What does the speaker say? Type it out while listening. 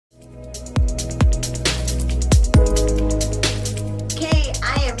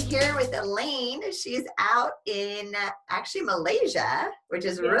with Elaine. She's out in actually Malaysia, which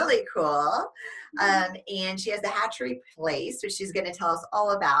is Yeah. really cool. And she has the Hatchery place, which she's going to tell us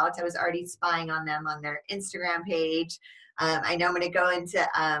all about. I was already spying on them on their Instagram page. I know I'm going to go into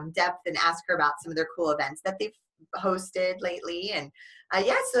depth and ask her about some of their cool events that they've hosted lately. And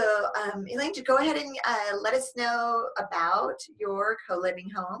so Elaine, go ahead and let us know about your co-living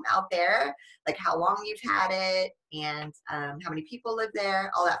home out there, like how long you've had it and how many people live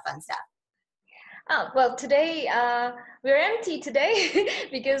there, all that fun stuff. Oh, well, today we're empty today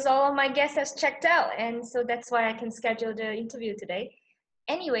because all of my guests have checked out, and so that's why I can schedule the interview today.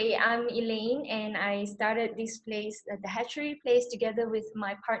 Anyway, I'm Elaine, and I started this place, the Hatchery place, together with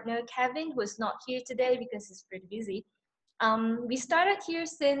my partner Kevin, who is not here today because he's pretty busy. We started here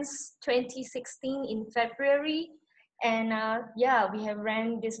since 2016 in February, and we have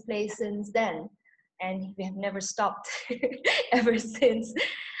ran this place since then, and we have never stopped ever since.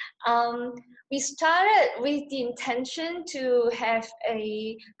 We started with the intention to have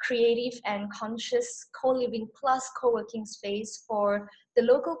a creative and conscious co-living plus co-working space for the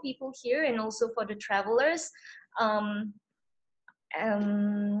local people here and also for the travelers. How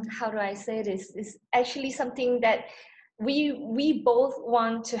do I say this? It's actually something that we both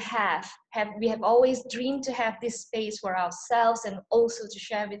want to have. We have always dreamed to have this space for ourselves and also to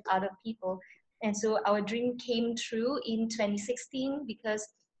share with other people. And so our dream came true in 2016 because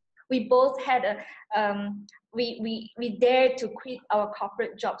we both had we dared to quit our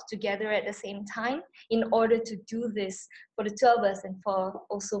corporate jobs together at the same time in order to do this for the two of us and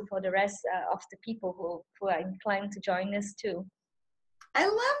also for the rest of the people who are inclined to join us too. I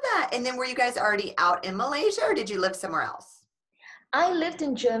love that. And then were you guys already out in Malaysia or did you live somewhere else? I lived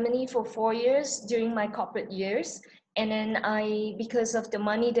in Germany for 4 years during my corporate years. And then because of the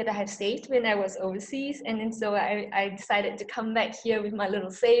money that I had saved when I was overseas, and then so I decided to come back here with my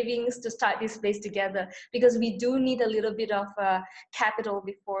little savings to start this place together because we do need a little bit of capital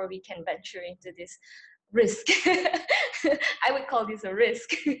before we can venture into this risk. I would call this a risk.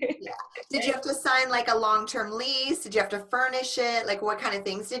 Yeah. Did you have to sign like a long-term lease? Did you have to furnish it? Like what kind of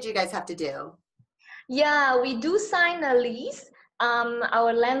things did you guys have to do? Yeah, we do sign a lease.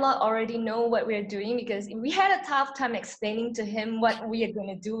 Our landlord already know what we're doing because we had a tough time explaining to him what we are going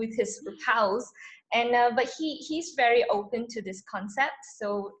to do with his house. And but he's very open to this concept.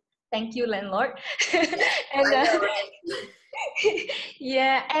 So thank you, landlord. And I know, right?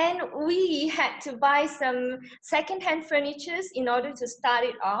 yeah, and we had to buy some secondhand furnitures in order to start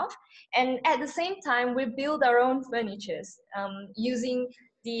it off. And at the same time, we build our own furnitures using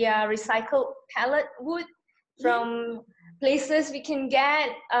the recycled pallet wood from places we can get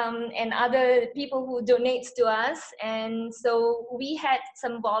and other people who donates to us. And so we had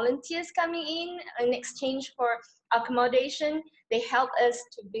some volunteers coming in exchange for accommodation. They helped us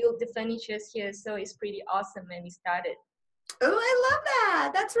to build the furnitures here. So it's pretty awesome when we started. Oh, I love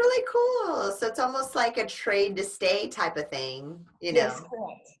that. That's really cool. So it's almost like a trade to stay type of thing, you know? Yes,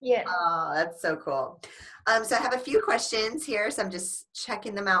 correct. Yeah. Oh, that's so cool. So I have a few questions here, so I'm just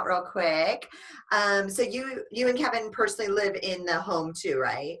checking them out real quick. So you and Kevin personally live in the home too,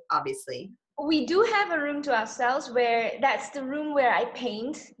 right? Obviously. We do have a room to ourselves where that's the room where I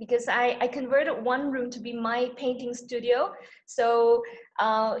paint because I converted one room to be my painting studio. So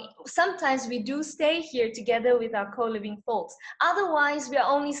sometimes we do stay here together with our co-living folks. Otherwise, we are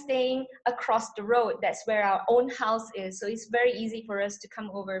only staying across the road. That's where our own house is. So it's very easy for us to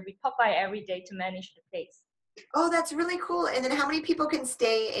come over. We pop by every day to manage the place. Oh, that's really cool. And then how many people can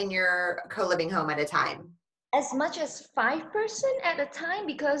stay in your co-living home at a time? As much as 5 person at a time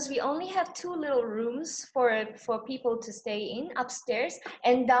because we only have 2 little rooms for people to stay in upstairs,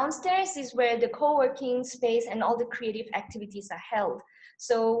 and downstairs is where the co-working space and all the creative activities are held.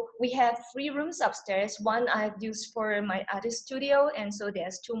 So we have 3 rooms upstairs. One I've used for my artist studio, and so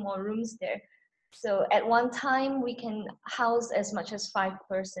there's 2 more rooms there. So at one time we can house as much as 5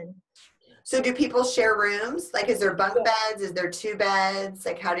 person. So do people share rooms? Like, is there bunk beds? Is there 2 beds?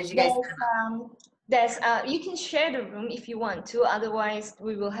 Like, how did you guys? You can share the room if you want to. Otherwise,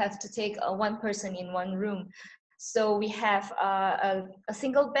 we will have to take one person in one room. So we have a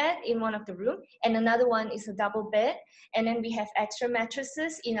single bed in one of the room, and another one is a double bed. And then we have extra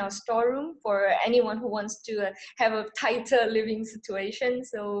mattresses in our storeroom for anyone who wants to have a tighter living situation.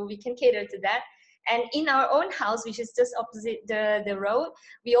 So we can cater to that. And in our own house, which is just opposite the road,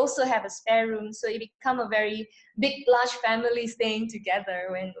 we also have a spare room. So it become a very big, large family staying together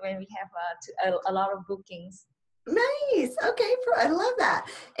when we have a lot of bookings. Nice. Okay. I love that.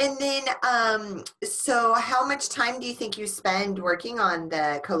 And then, so how much time do you think you spend working on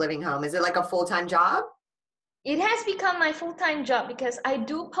the co-living home? Is it like a full-time job? It has become my full-time job because I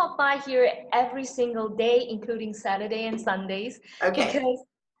do pop by here every single day, including Saturday and Sundays, Okay. because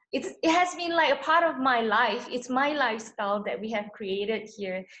it has been like a part of my life. It's my lifestyle that we have created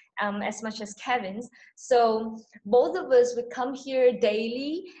here, as much as Kevin's. So both of us would come here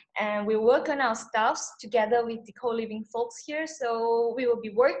daily and we work on our stuffs together with the co-living folks here. So we will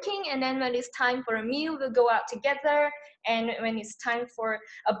be working, and then when it's time for a meal, we'll go out together. And when it's time for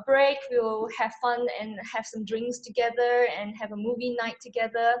a break, we'll have fun and have some drinks together and have a movie night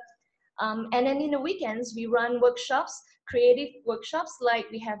together. And then in the weekends, we run workshops, creative workshops, like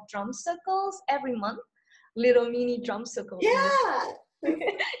we have drum circles every month, little mini drum circles in the Yeah.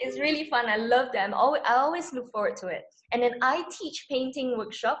 it's really fun. I love them. I always look forward to it. And then I teach painting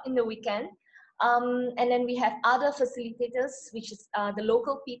workshop in the weekend. And then we have other facilitators, which is the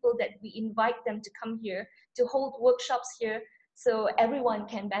local people that we invite them to come here to hold workshops here, so everyone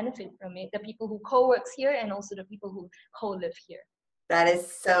can benefit from it. The people who co-works here and also the people who co-live here. That is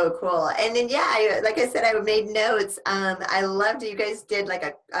so cool. And then, yeah, like I said, I made notes. I loved it. You guys did like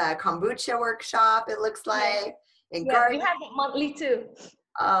a kombucha workshop, it looks Yes, like, and yes, we garden. have it monthly too.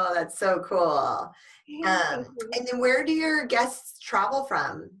 Oh, that's so cool. Thank you. And then where do your guests travel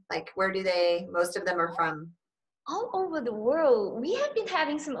from? Like, where do most of them are from? All over the world. We have been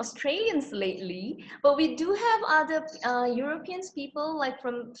having some Australians lately, but we do have other Europeans people, like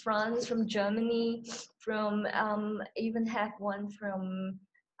from France, from Germany, from even have one from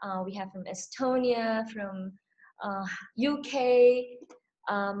we have from Estonia, from UK,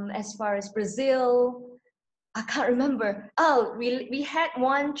 as far as Brazil. I can't remember. Oh, we had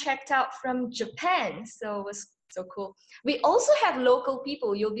one checked out from Japan, so it was so cool. We also have local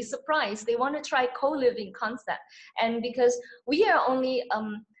people. You'll be surprised. They want to try co-living concept, and because we are only,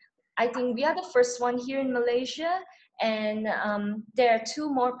 I think we are the first one here in Malaysia, and there are two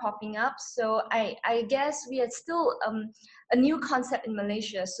more popping up. So I guess we are still a new concept in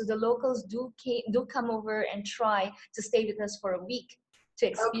Malaysia. So the locals do come over and try to stay with us for a week to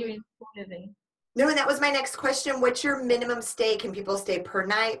Okay. experience co-living. No, and that was my next question. What's your minimum stay? Can people stay per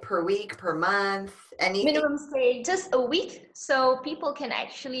night, per week, per month, anything? Minimum stay just a week, so people can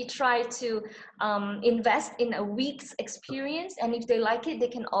actually try to invest in a week's experience, and if they like it, they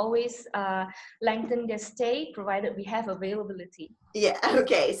can always lengthen their stay provided we have availability. Yeah,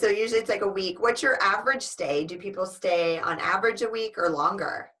 okay. So usually it's like a week. What's your average stay? Do people stay on average a week or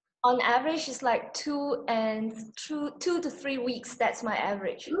longer? On average, it's like 2 to 3 weeks. That's my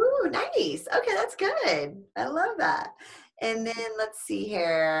average. Ooh, nice. Okay, that's good. I love that. And then let's see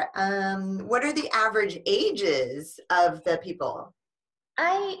here. What are the average ages of the people?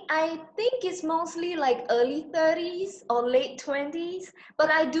 I think it's mostly like early 30s or late 20s,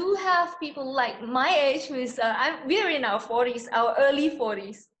 but I do have people like my age who is we're in our 40s, our early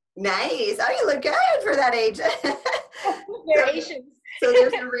 40s. Nice. Oh, you look good for that age. We're So, Asians. so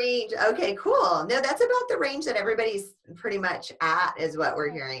there's a range. Okay, cool. No, that's about the range that everybody's pretty much at, is what we're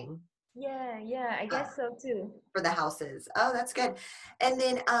hearing. Yeah, yeah, I uh, guess so too. for the houses. Oh, that's good. And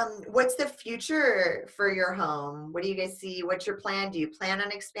then what's the future for your home? What do you guys see? What's your plan? Do you plan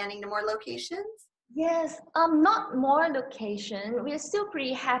on expanding to more locations? Yes, not more location. We are still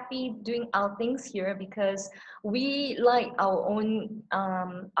pretty happy doing our things here because we like our own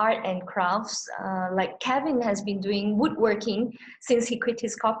art and crafts. Like Kevin has been doing woodworking since he quit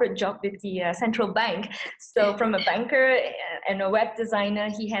his corporate job with the central bank. So from a banker and a web designer,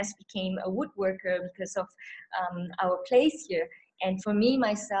 he has become a woodworker because of our place here. And for me,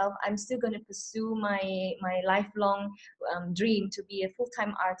 myself, I'm still going to pursue my lifelong dream to be a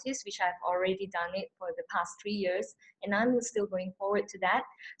full-time artist, which I've already done it for the past 3 years, and I'm still going forward to that.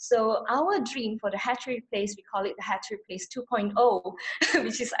 So our dream for the Hatchery Place, we call it the Hatchery Place 2.0,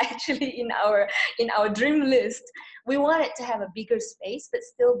 which is actually in our dream list. We wanted to have a bigger space, but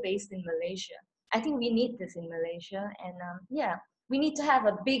still based in Malaysia. I think we need this in Malaysia, and yeah, we need to have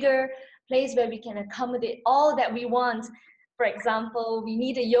a bigger place where we can accommodate all that we want. For example, we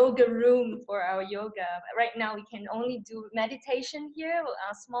need a yoga room for our yoga. Right now, we can only do meditation here,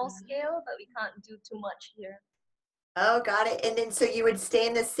 a small scale, but we can't do too much here. Oh, got it. And then so you would stay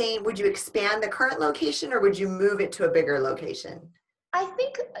in the same, would you expand the current location or would you move it to a bigger location? I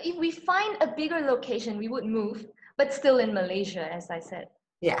think if we find a bigger location, we would move, but still in Malaysia, as I said.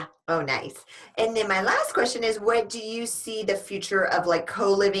 Yeah. Oh, nice. And then my last question is, what do you see the future of like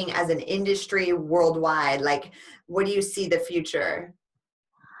co-living as an industry worldwide? Like, what do you see the future?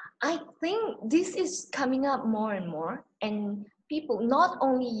 I think this is coming up more and more, and people, not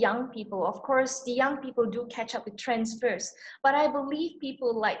only young people. Of course, the young people do catch up with trends first, but I believe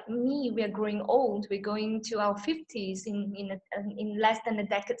people like me, we are growing old. We're going to our 50s in less than a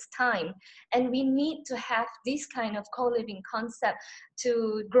decade's time, and we need to have this kind of co-living concept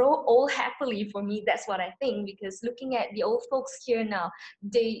to grow old happily. For me, that's what I think, because looking at the old folks here now,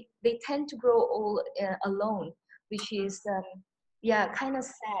 they tend to grow old alone, which is yeah, kind of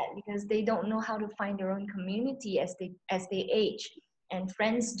sad, because they don't know how to find their own community as they age, and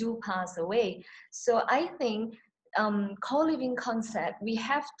friends do pass away. So I think co-living concept, we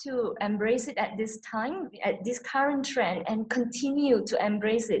have to embrace it at this time, at this current trend, and continue to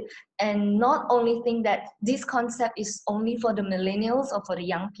embrace it, and not only think that this concept is only for the millennials or for the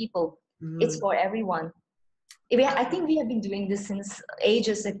young people. It's for everyone. I think we have been doing this since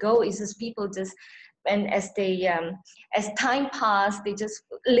ages ago. It's just people just, and as time passed, they just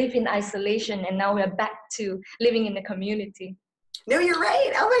live in isolation, and now we're back to living in the community. No, you're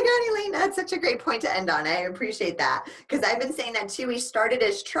right. Oh my God, Elaine, that's such a great point to end on. I appreciate that, because I've been saying that too. We started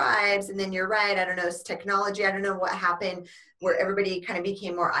as tribes, and then you're right. I don't know, it's technology. I don't know what happened where everybody kind of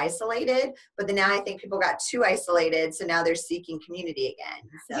became more isolated, but then now I think people got too isolated. So now they're seeking community again.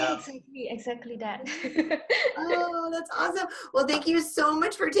 So. Yeah, exactly that. Oh, that's awesome. Well, thank you so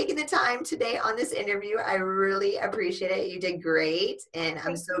much for taking the time today on this interview. I really appreciate it. You did great. And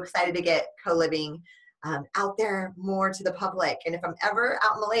I'm so excited to get co-living out there more to the public. And if I'm ever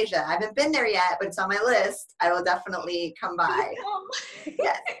out in Malaysia, I haven't been there yet, but it's on my list, I will definitely come by.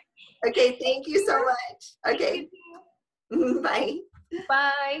 Yes. Okay. Thank you so much. Okay. Bye.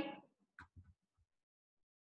 Bye.